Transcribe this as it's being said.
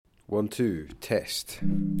1 2 test.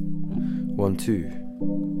 1 2.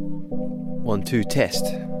 1 2 test.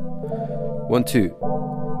 1 2.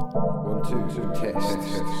 1 2 test.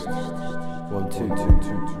 1 2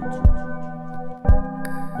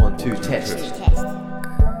 1 2 test.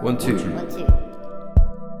 1 2.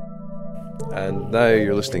 And now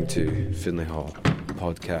you're listening to Finlay Hall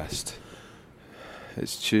podcast.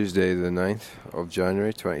 It's Tuesday the 9th of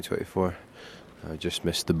January 2024. I just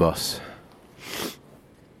missed the bus.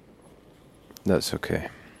 That's okay.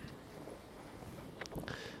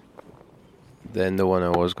 Then the one I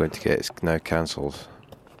was going to get is now cancelled.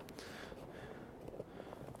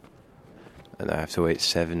 And I have to wait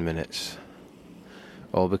 7 minutes.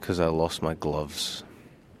 All because I lost my gloves.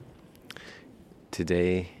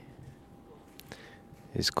 Today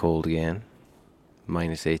is cold again.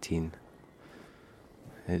 Minus 18.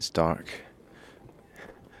 It's dark.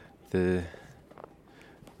 I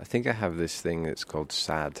think I have this thing that's called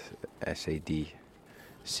SAD, S-A-D,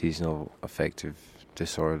 Seasonal Affective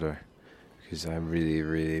Disorder, because I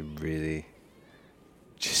really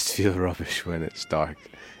just feel rubbish when it's dark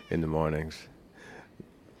in the mornings.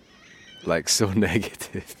 Like, so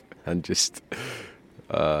negative and just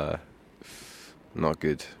not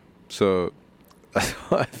good. So that's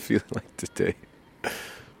what I feel like today.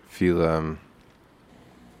 I'm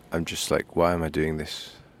just like, why am I doing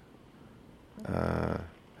this?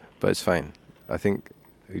 But it's fine. I think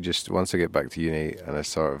just once I get back to uni and I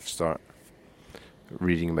sort of start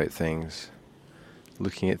reading about things,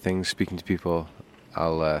 looking at things, speaking to people,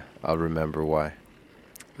 I'll remember why.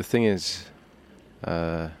 The thing is,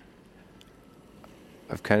 I've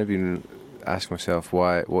kind of been asking myself,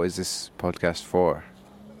 what is this podcast for?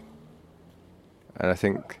 And I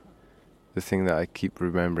think the thing that I keep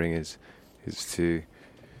remembering is to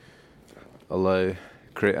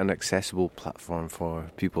create an accessible platform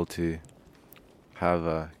for people to have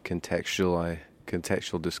a contextual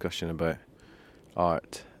discussion about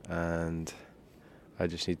art, and I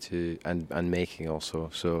just need to and making also,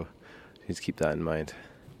 so I need to keep that in mind.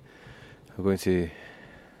 I'm going to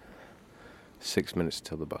 6 minutes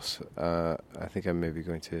till the bus. I think I'm maybe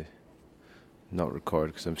going to not record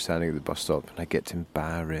because I'm standing at the bus stop and I get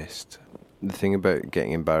embarrassed. The thing about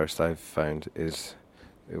getting embarrassed, I've found, is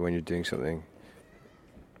when you're doing something,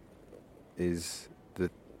 is the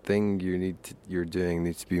thing you're doing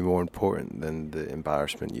needs to be more important than the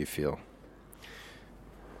embarrassment you feel.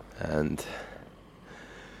 And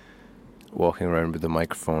walking around with the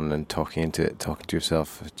microphone and talking to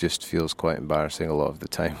yourself just feels quite embarrassing a lot of the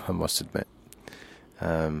time, I must admit.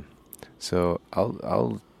 So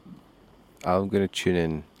I'm going to tune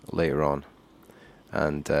in later on,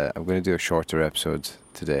 and I'm going to do a shorter episode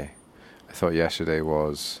today. I thought yesterday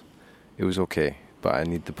was okay, but I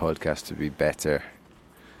need the podcast to be better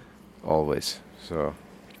always. So,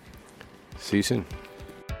 see you soon.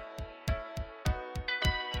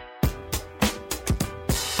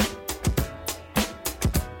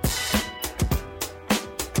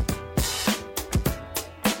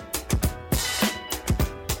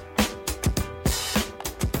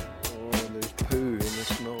 Oh, there's poo in the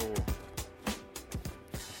snow.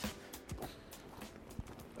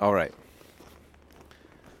 All right.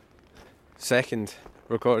 Second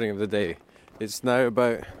recording of the day. It's now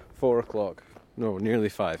about 4 o'clock. No, nearly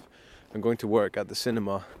 5. I'm going to work at the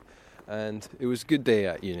cinema, and it was a good day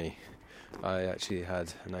at uni. I actually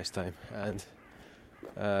had a nice time, and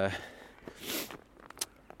I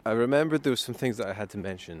remembered there was some things that I had to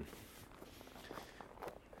mention.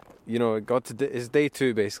 You know, it got to it's day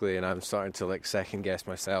 2 basically, and I'm starting to second guess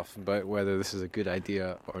myself about whether this is a good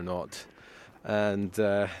idea or not. And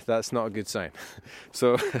that's not a good sign.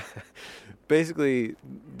 So basically,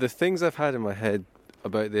 the things I've had in my head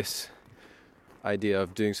about this idea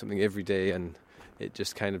of doing something every day and it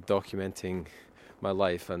just kind of documenting my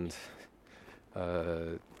life, and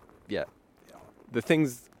the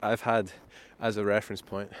things I've had as a reference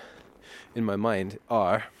point in my mind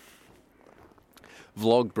are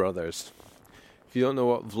Vlogbrothers. If you don't know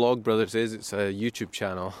what Vlogbrothers is, it's a YouTube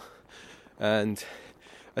channel, and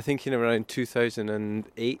I think in around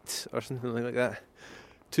 2008 or something like that,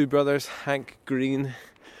 two brothers, Hank Green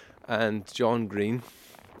and John Green,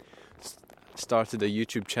 started a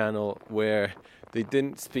YouTube channel where they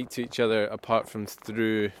didn't speak to each other apart from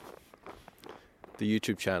through the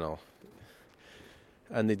YouTube channel.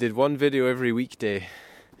 And they did one video every weekday,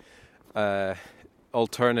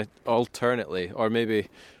 alternately, or maybe,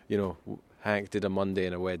 Hank did a Monday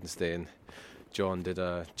and a Wednesday, and John did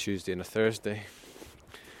a Tuesday and a Thursday.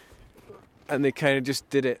 And they kind of just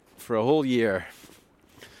did it for a whole year.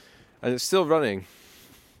 And it's still running.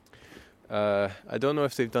 I don't know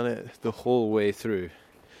if they've done it the whole way through.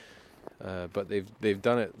 but they've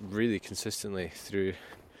done it really consistently through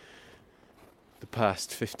the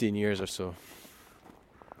past 15 years or so.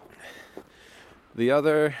 The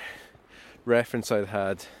other reference I'd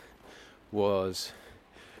had was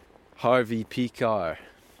Harvey P. Carr.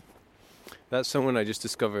 That's someone I just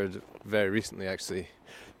discovered very recently, actually.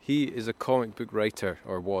 He is a comic book writer,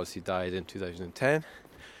 or was. He died in 2010.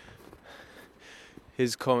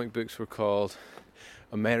 His comic books were called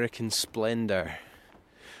American Splendor,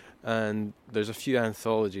 and there's a few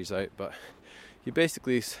anthologies out, but he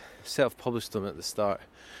basically self-published them at the start,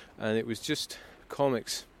 and it was just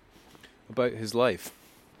comics about his life.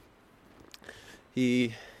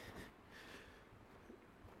 He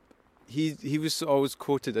was always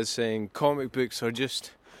quoted as saying comic books are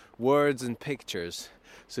just words and pictures,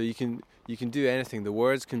 so you can do anything. The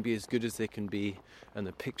words can be as good as they can be, and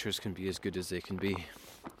the pictures can be as good as they can be.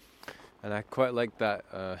 And I quite like that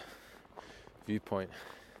viewpoint.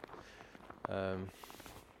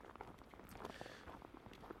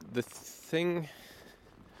 The thing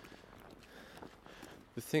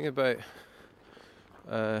about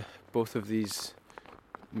both of these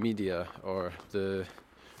media, or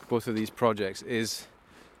both of these projects, is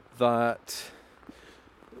that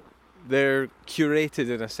they're curated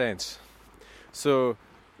in a sense. So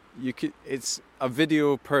it's a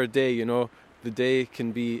video per day, you know. The day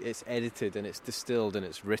it's edited and it's distilled and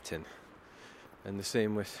it's written. And the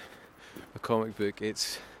same with a comic book,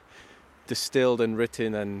 it's distilled and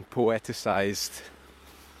written and poeticized.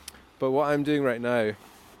 But what I'm doing right now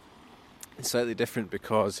is slightly different,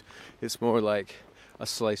 because it's more like a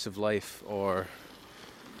slice of life, or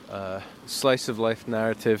a slice of life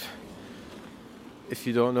narrative. If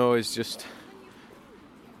you don't know, is just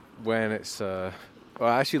when it's well,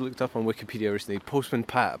 I actually looked up on Wikipedia recently. Postman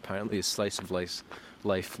Pat apparently is slice of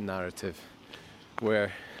life narrative,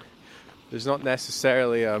 where there's not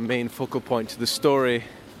necessarily a main focal point to the story.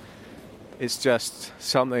 It's just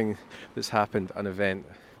something that's happened, an event,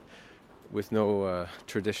 with no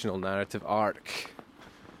traditional narrative arc.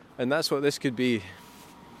 And that's what this could be.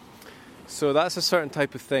 So that's a certain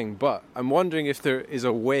type of thing. But I'm wondering if there is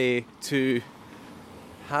a way to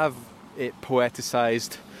have it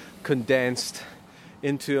poeticized, condensed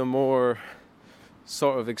into a more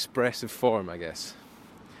sort of expressive form, I guess.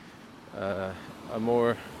 A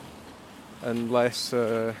more and less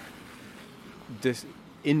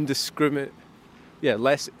indiscriminate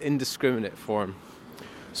form.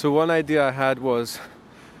 So one idea I had was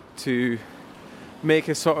to make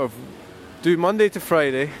a sort of do Monday to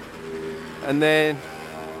Friday, and then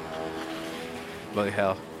bloody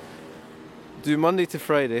hell, do Monday to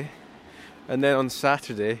Friday, and then on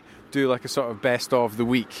Saturday do like a sort of best of the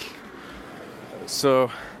week. So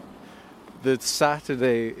the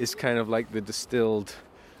Saturday is kind of like the distilled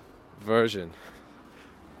version.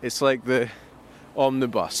 It's like the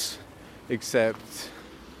omnibus, except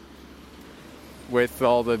with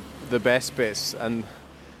all the best bits and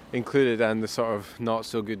included, and the sort of not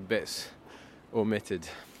so good bits omitted.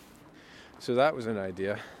 So that was an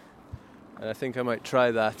idea, and I think I might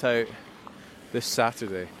try that out this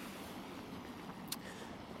Saturday.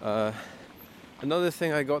 Another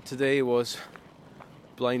thing I got today was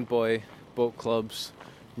Blind Boy Boat Club's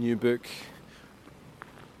new book,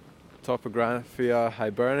 Topographia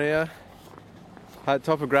Hibernica,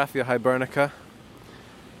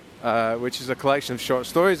 which is a collection of short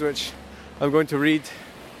stories which I'm going to read.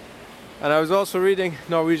 And I was also reading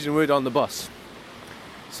Norwegian Wood on the bus.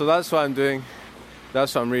 So that's what I'm doing.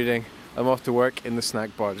 That's what I'm reading. I'm off to work in the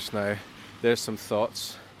snack bar just now. There's some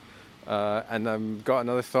thoughts. And I've got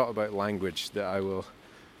another thought about language that I will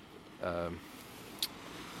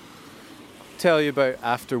tell you about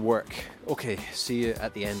after work. Okay, see you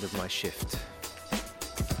at the end of my shift.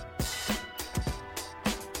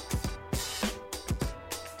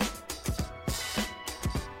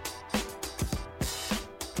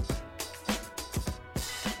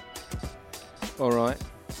 Alright,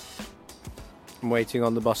 I'm waiting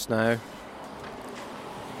on the bus now.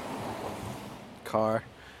 Car.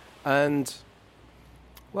 And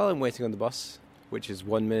while I'm waiting on the bus, which is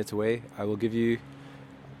 1 minute away, I will give you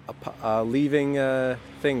a leaving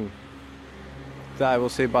thing that I will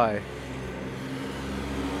say bye.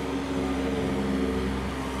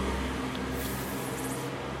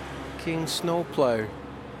 King Snowplow.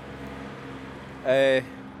 We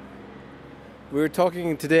were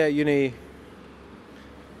talking today at uni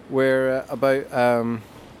about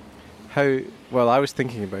how, well, I was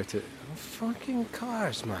thinking about it. Fucking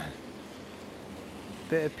cars, man.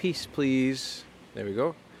 Bit of peace, please. There we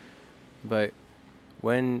go. But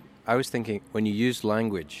when I was thinking, when you use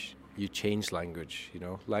language, you change language, you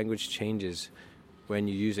know. Language changes when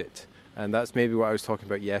you use it. And that's maybe what I was talking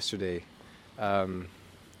about yesterday.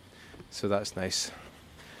 So that's nice.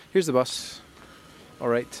 Here's the bus. All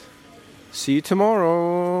right. See you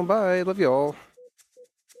tomorrow. Bye. Love you all.